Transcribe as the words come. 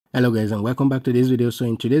Hello guys, and welcome back to this video. So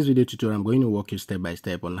in today's video tutorial, I'm going to walk you step by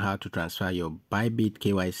step on how to transfer your Bybit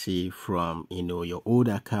KYC from your old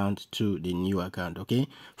account to the new account. Okay,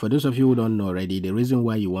 for those of you who don't know already, the reason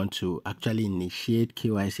why you want to actually initiate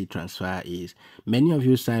KYC transfer is many of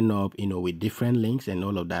you sign up with different links and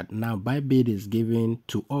all of that. Now Bybit is giving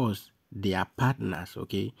to us, their partners,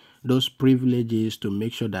 okay, those privileges to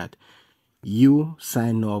make sure that you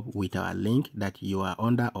sign up with our link, that you are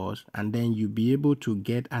under us, and then you'll be able to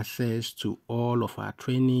get access to all of our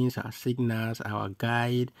trainings, our signals, our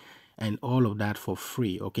guide, and all of that for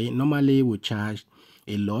free. Okay, normally we charge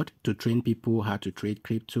a lot to train people how to trade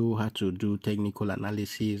crypto, how to do technical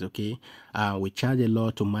analysis. Okay, we charge a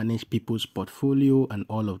lot to manage people's portfolio and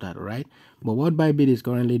all of that, right? But what Bybit is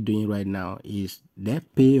currently doing right now is they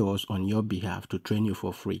pay us on your behalf to train you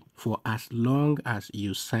for free for as long as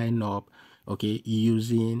you sign up, okay,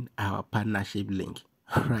 using our partnership link.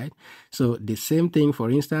 Right, so the same thing, for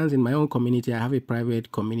instance, in my own community, I have a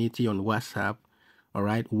private community on WhatsApp, all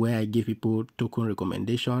right, where I give people token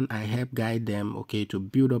recommendation. I help guide them, okay, to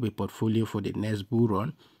build up a portfolio for the next bull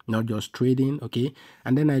run, not just trading. Okay,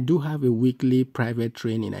 and then I do have a weekly private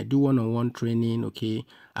training. I do one-on-one training, okay,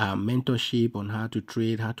 mentorship on how to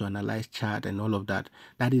trade, how to analyze chart, and all of that.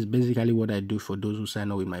 That is basically what I do for those who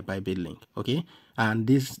sign up with my Bybit link. Okay, and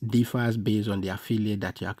this differs based on the affiliate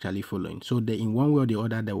that you're actually following. So they, in one way or the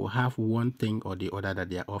other, they will have one thing or the other that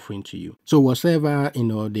they are offering to you. So whatever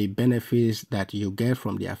the benefits that you get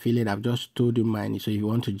from the affiliate, I've just told you mine. So if you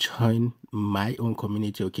want to join my own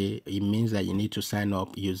community, okay, it means that you need to sign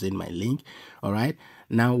up using my link. All right,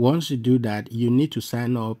 now once you do that, you need to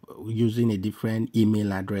sign up using a different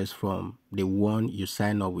email address from the one you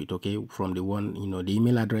sign up with. Okay, from the one, the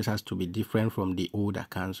email address has to be different from the old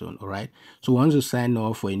account zone. All right, so once you sign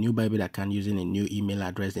up for a new Bybit account using a new email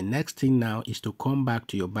address, the next thing now is to come back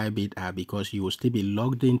to your Bybit app, because you will still be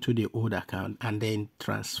logged into the old account, and then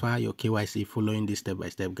transfer your KYC following this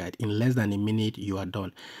step-by-step guide. In less than a minute, you are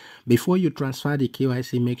done. Before you transfer the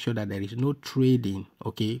KYC, make sure that there is no trading,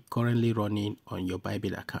 okay, currently running on your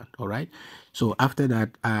Bybit account. All right, so after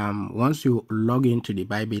that, once you log into the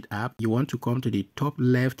Bybit app, you want to come to the top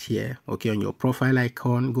left here, okay, on your profile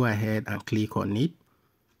icon. Go ahead and click on it.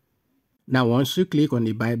 Now, once you click on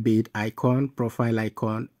the Bybit icon, profile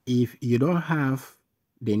icon, if you don't have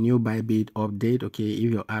the new Bybit update, okay,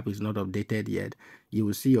 if your app is not updated yet, you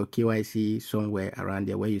will see your KYC somewhere around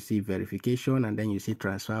there where you see verification, and then you see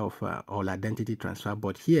transfer of all identity transfer.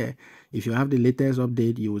 But here, if you have the latest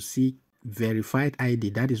update, you will see verified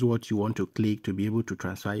ID. That is what you want to click to be able to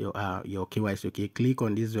transfer your KYC. Okay, click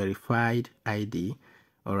on this verified ID.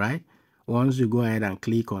 All right, once you go ahead and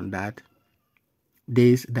click on that,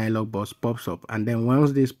 this dialog box pops up, and then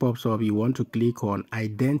once this pops up, you want to click on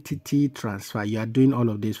identity transfer. You are doing all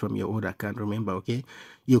of this from your old account, remember. Okay,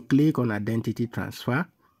 you click on identity transfer.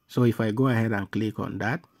 So if I go ahead and click on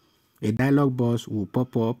that, a dialog box will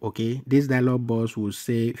pop up. Okay, this dialog box will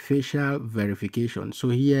say facial verification. So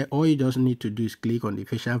here, all you just need to do is click on the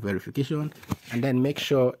facial verification, and then make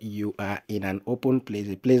sure you are in an open place,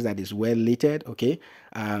 a place that is well lit. Okay,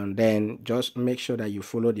 and then just make sure that you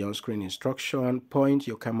follow the on-screen instruction. Point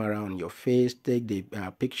your camera on your face, take the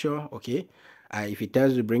picture. Okay, if it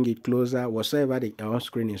tells you bring it closer, whatever the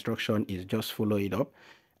on-screen instruction is, just follow it up.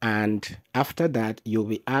 And after that, you'll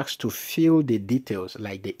be asked to fill the details,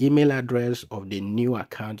 like the email address of the new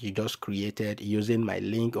account you just created using my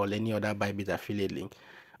link or any other Bybit affiliate link.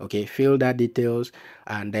 Okay, fill that details,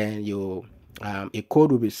 and then a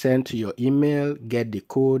code will be sent to your email. Get the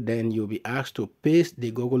code, then you'll be asked to paste the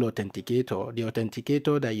Google Authenticator, the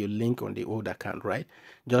authenticator that you link on the old account, right?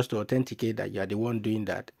 Just to authenticate that you are the one doing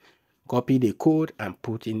that. Copy the code and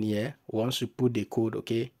put in here. Once you put the code,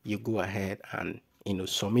 okay, you go ahead and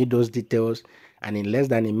submit those details, and in less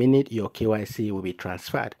than a minute, your KYC will be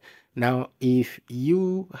transferred. Now, if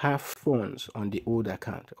you have funds on the old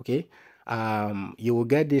account, okay, you will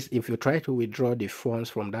get this. If you try to withdraw the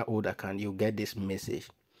funds from that old account, you'll get this message,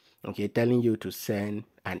 okay, telling you to send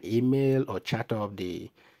an email or chat of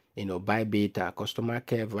the Bybit customer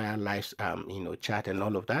care via live chat and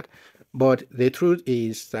all of that. But the truth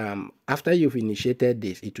is, after you've initiated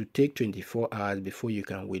this, it will take 24 hours before you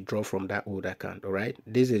can withdraw from that old account. All right,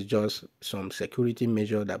 this is just some security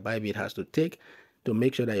measure that Bybit has to take to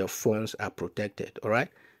make sure that your funds are protected. All right,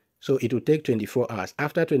 so it will take 24 hours.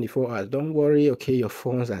 After 24 hours, don't worry, okay, your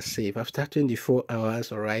funds are safe. After 24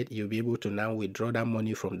 hours, all right, you'll be able to now withdraw that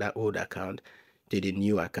money from that old account to the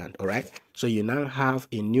new account. All right, so you now have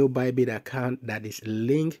a new Bybit account that is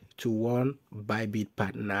linked to one Bybit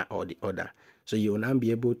partner or the other. So you will now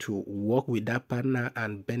be able to work with that partner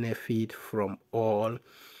and benefit from all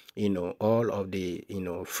all of the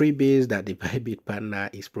freebies that the Bybit partner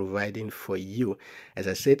is providing for you. As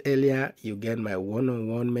I said earlier, you get my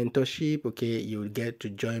one-on-one mentorship. Okay, you'll get to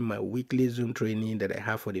join my weekly Zoom training that I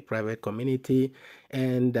have for the private community,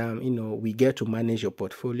 and we get to manage your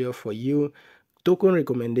portfolio for you, token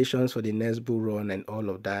recommendations for the next bull run, and all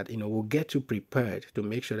of that. We'll get you prepared to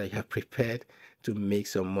make sure that you're prepared to make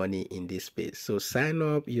some money in this space. So sign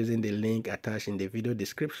up using the link attached in the video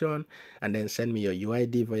description, and then send me your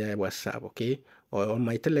UID via WhatsApp, okay? Or on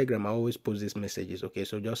my Telegram, I always post these messages, okay?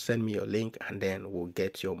 So just send me your link, and then we'll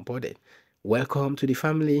get you onboarded. Welcome to the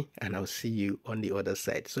family, and I'll see you on the other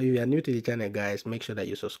side. So if you are new to the channel, guys, make sure that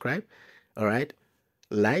you subscribe, all right?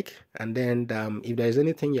 Like, and then if there's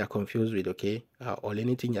anything you're confused with, okay, or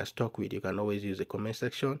anything you're stuck with, you can always use the comment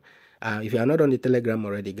section. If you are not on the Telegram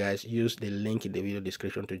already, guys, use the link in the video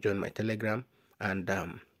description to join my Telegram. And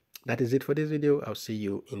that is it for this video. I'll see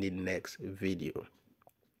you in the next video.